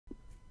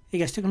Hey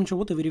guys, Technical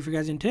Trouble with the video for you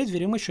guys. In today's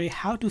video, I'm going to show you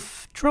how to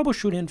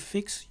troubleshoot and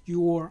fix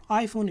your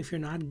iPhone if you're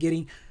not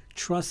getting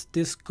trust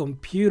this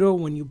computer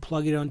when you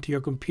plug it onto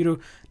your computer.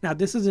 Now,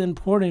 this is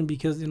important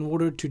because in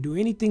order to do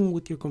anything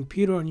with your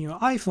computer on your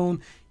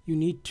iPhone, you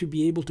need to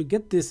be able to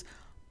get this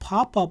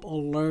pop-up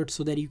alert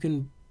so that you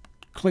can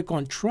click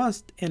on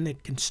trust and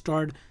it can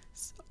start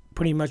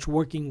pretty much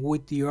working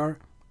with your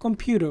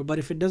computer. But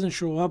if it doesn't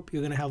show up,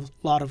 you're going to have a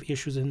lot of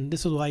issues, and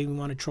this is why we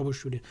want to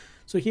troubleshoot it.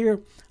 So here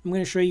I'm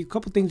going to show you a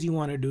couple things you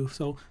want to do.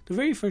 So the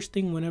very first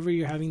thing whenever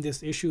you're having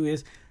this issue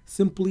is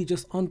simply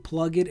just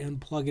unplug it and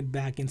plug it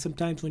back in.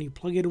 Sometimes when you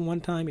plug it in one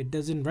time, it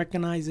doesn't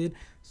recognize it,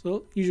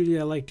 so usually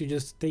I like to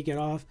just take it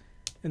off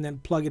and then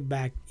plug it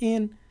back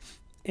in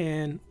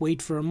and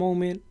wait for a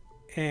moment.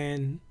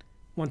 And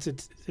once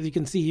it's, as you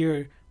can see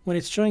here, when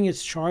it's showing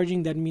it's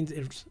charging, that means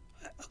its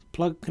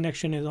plug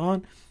connection is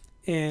on,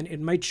 and it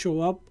might show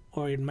up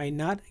or it might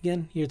not.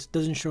 Again, here it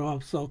doesn't show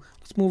up. So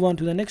let's move on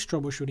to the next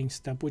troubleshooting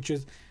step, which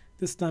is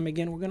this time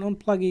again we're going to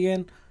unplug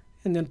again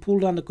and then pull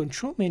down the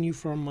control menu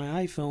from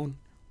my iPhone,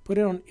 put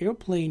it on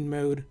airplane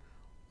mode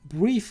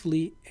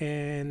briefly,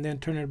 and then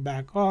turn it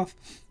back off.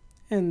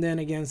 And then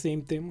again,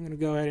 same thing, I'm going to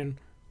go ahead and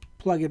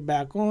plug it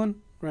back on,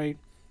 right,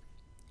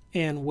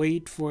 and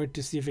wait for it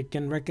to see if it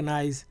can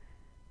recognize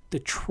the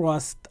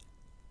trust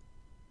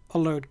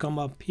alert come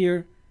up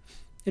here.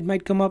 It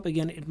might come up,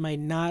 again it might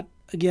not.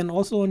 Again,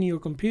 also on your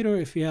computer,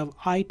 if you have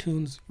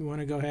iTunes, you want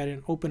to go ahead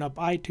and open up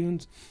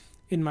iTunes.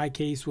 In my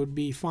case would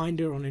be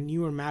Finder. On a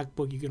newer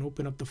MacBook, you can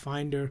open up the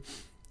Finder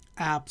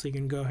app, so you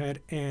can go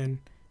ahead and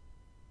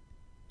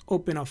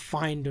open up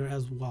Finder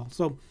as well.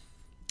 So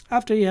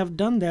after you have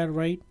done that,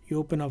 right, you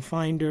open up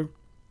Finder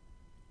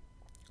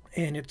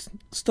and it's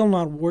still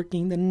not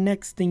working, the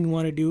next thing you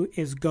want to do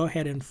is go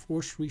ahead and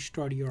force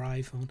restart your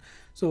iPhone.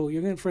 So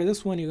you're going to, for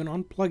this one, you're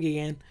going to unplug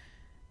again.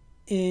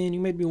 And you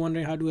might be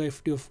wondering, how do I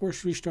do a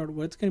force restart?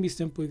 Well, it's going to be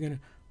simple. You're going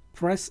to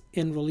press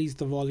and release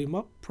the volume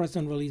up, press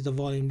and release the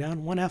volume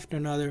down, one after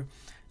another, and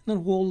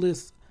then hold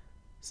this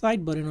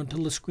side button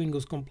until the screen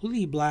goes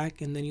completely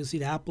black, and then you'll see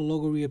the Apple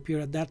logo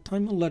reappear. At that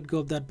time, you'll let go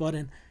of that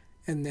button,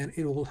 and then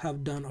it will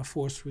have done a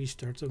force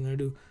restart. So I'm going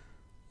to do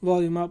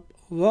volume up,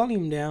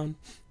 volume down,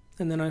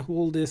 and then I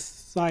hold this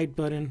side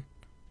button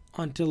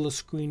until the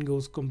screen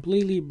goes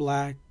completely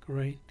black,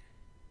 right?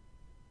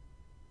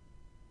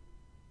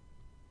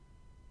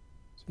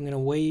 I'm going to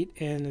wait,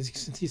 and as you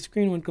can see, the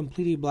screen went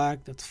completely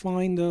black. That's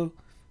fine though.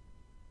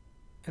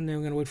 And then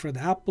we're going to wait for the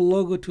Apple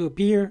logo to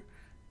appear,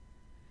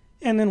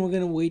 and then we're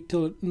going to wait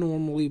till it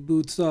normally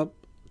boots up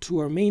to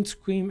our main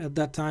screen. At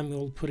that time,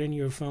 you'll put in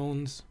your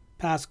phone's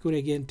passcode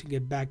again to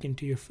get back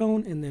into your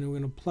phone, and then we're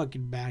going to plug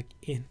it back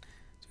in.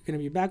 So we're going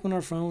to be back on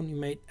our phone. You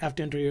might have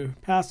to enter your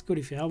passcode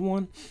if you have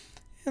one,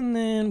 and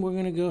then we're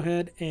going to go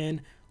ahead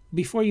and,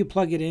 before you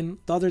plug it in,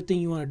 the other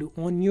thing you want to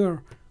do on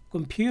your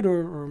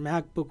computer or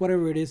MacBook,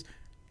 whatever it is,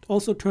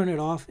 also turn it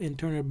off and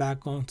turn it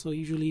back on. So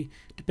usually,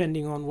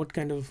 depending on what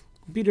kind of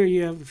computer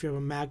you have, if you have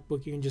a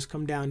MacBook, you can just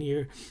come down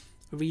here,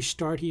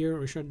 restart here,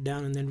 or shut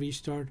down and then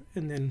restart.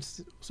 And then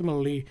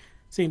similarly,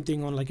 same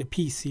thing on like a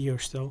PC or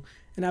so.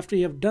 And after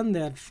you have done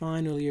that,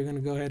 finally you're going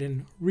to go ahead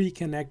and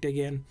reconnect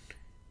again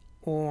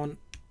on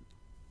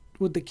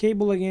with the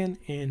cable again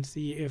and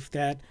see if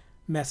that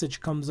message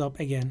comes up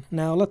again.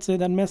 Now let's say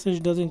that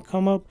message doesn't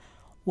come up.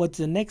 What's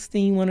the next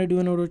thing you want to do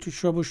in order to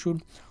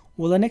troubleshoot?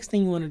 Well, the next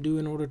thing you want to do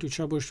in order to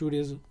troubleshoot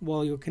is,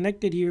 while you're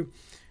connected here,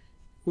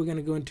 we're going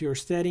to go into your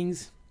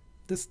settings.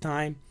 This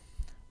time,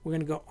 we're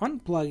going to go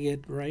unplug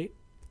it, right?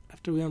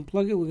 After we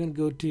unplug it, we're going to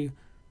go to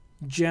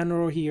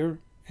General here.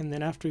 And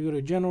then after you go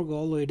to General, go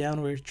all the way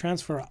down where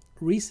Transfer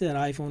Reset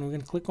iPhone. We're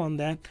going to click on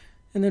that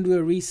and then do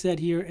a reset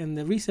here. And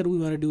the reset we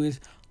want to do is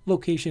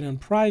Location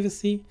and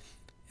Privacy.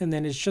 And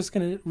then it's just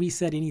going to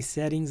reset any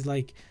settings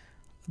like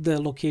the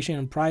location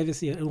and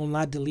privacy. It will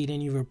not delete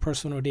any of your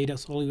personal data,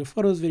 so all your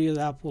photos, videos,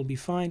 app will be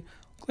fine.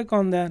 Click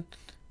on that,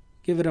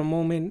 give it a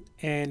moment,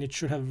 and it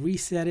should have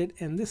reset it.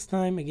 And this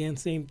time, again,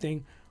 same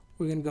thing,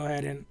 we're going to go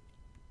ahead and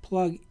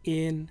plug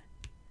in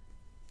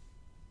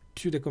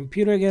to the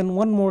computer again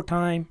one more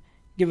time,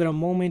 give it a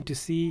moment to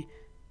see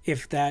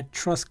if that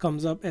trust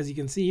comes up. As you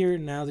can see here,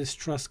 now this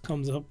trust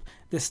comes up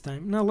this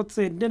time. Now let's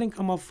say it didn't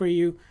come up for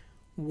you.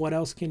 What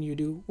else can you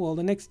do? Well,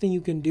 the next thing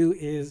you can do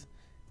is,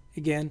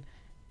 again,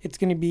 it's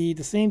going to be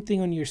the same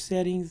thing on your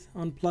settings,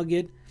 unplug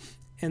it,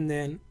 and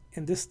then,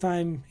 and this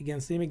time,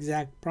 again, same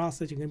exact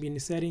process. You're going to be in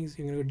the settings,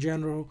 you're going to go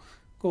General,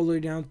 go all the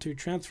way down to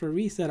Transfer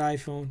Reset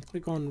iPhone,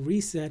 click on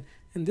Reset,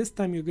 and this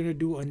time you're going to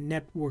do a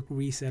network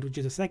reset, which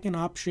is the second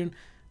option.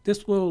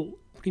 This will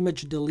pretty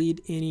much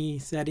delete any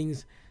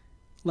settings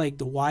like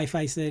the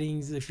Wi-Fi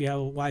settings, if you have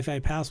a Wi-Fi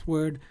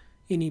password,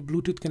 any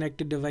Bluetooth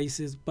connected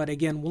devices, but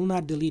again, will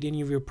not delete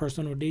any of your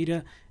personal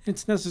data.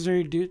 It's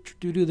necessary to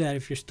do that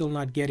if you're still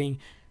not getting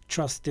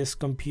trust this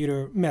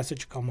computer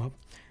message come up.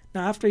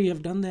 Now after you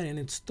have done that and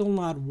it's still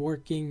not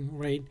working,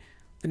 right,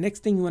 the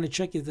next thing you want to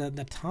check is that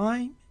the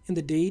time and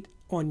the date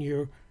on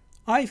your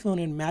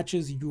iPhone and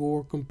matches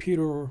your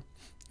computer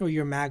or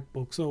your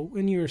MacBook. So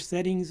in your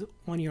settings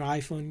on your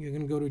iPhone, you're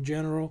going to go to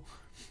General,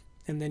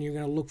 and then you're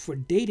going to look for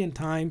date and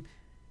time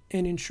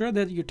and ensure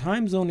that your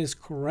time zone is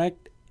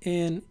correct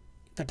and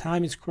the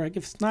time is correct.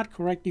 If it's not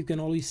correct, you can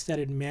always set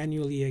it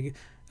manually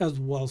as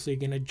well, so you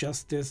can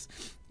adjust this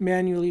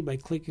manually by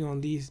clicking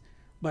on these,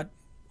 but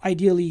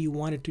ideally you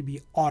want it to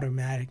be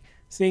automatic.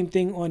 Same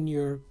thing on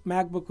your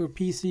MacBook or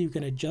PC, you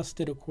can adjust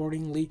it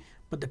accordingly,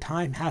 but the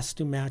time has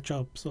to match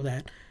up so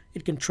that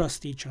it can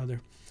trust each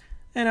other.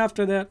 And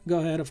after that, go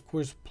ahead, of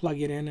course,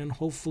 plug it in, and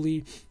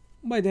hopefully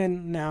by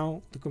then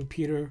now the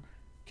computer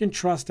can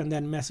trust, and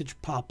that message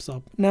pops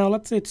up. Now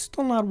let's say it's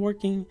still not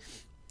working.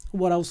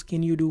 What else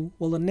can you do?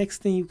 Well, the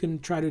next thing you can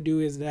try to do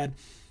is that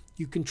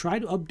you can try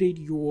to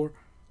update your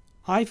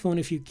iPhone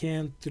if you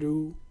can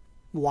through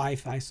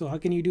Wi-Fi. So how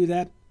can you do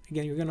that?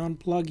 Again, you're going to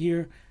unplug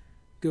here,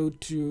 go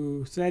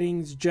to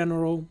settings,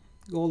 general,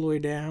 go all the way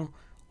down,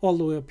 all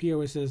the way up here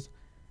where it says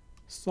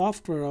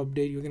software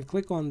update. You're going to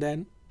click on that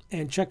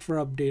and check for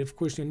update. Of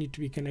course, you need to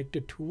be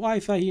connected to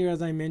Wi-Fi here.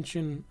 As I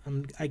mentioned,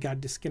 I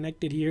got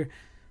disconnected here,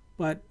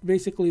 but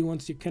basically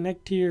once you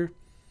connect here,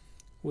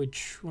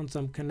 which once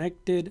I'm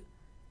connected,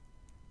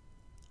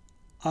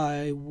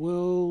 I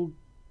will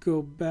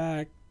go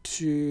back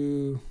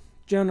to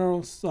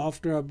general,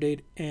 software update,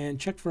 and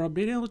check for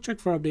update, and it'll check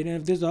for update,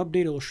 and if there's an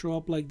update, it will show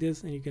up like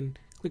this, and you can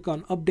click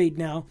on update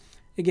now.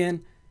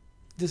 Again,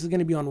 this is going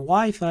to be on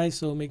Wi-Fi,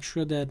 so make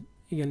sure that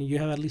again you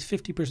have at least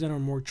 50% or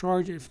more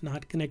charge, if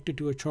not connected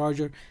to a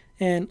charger,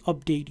 and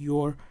update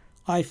your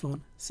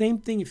iPhone. Same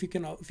thing if you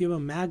have a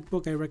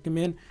MacBook, I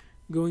recommend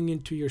going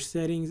into your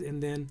settings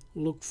and then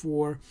look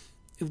for,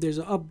 if there's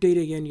an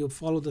update, again you'll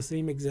follow the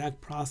same exact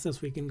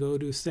process. We can go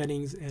to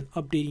settings and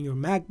updating your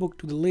MacBook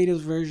to the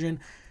latest version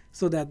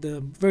so that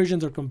the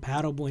versions are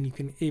compatible and you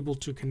can able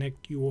to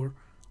connect your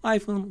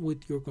iPhone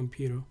with your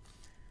computer.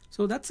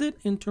 So that's it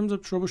in terms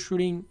of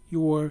troubleshooting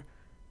your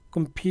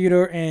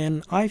computer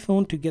and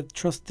iPhone to get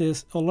trust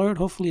this alert.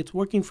 Hopefully it's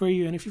working for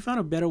you, and if you found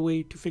a better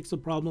way to fix the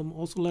problem,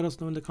 also let us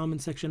know in the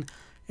comment section.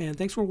 And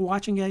thanks for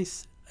watching,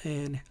 guys,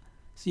 and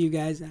see you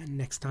guys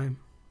next time.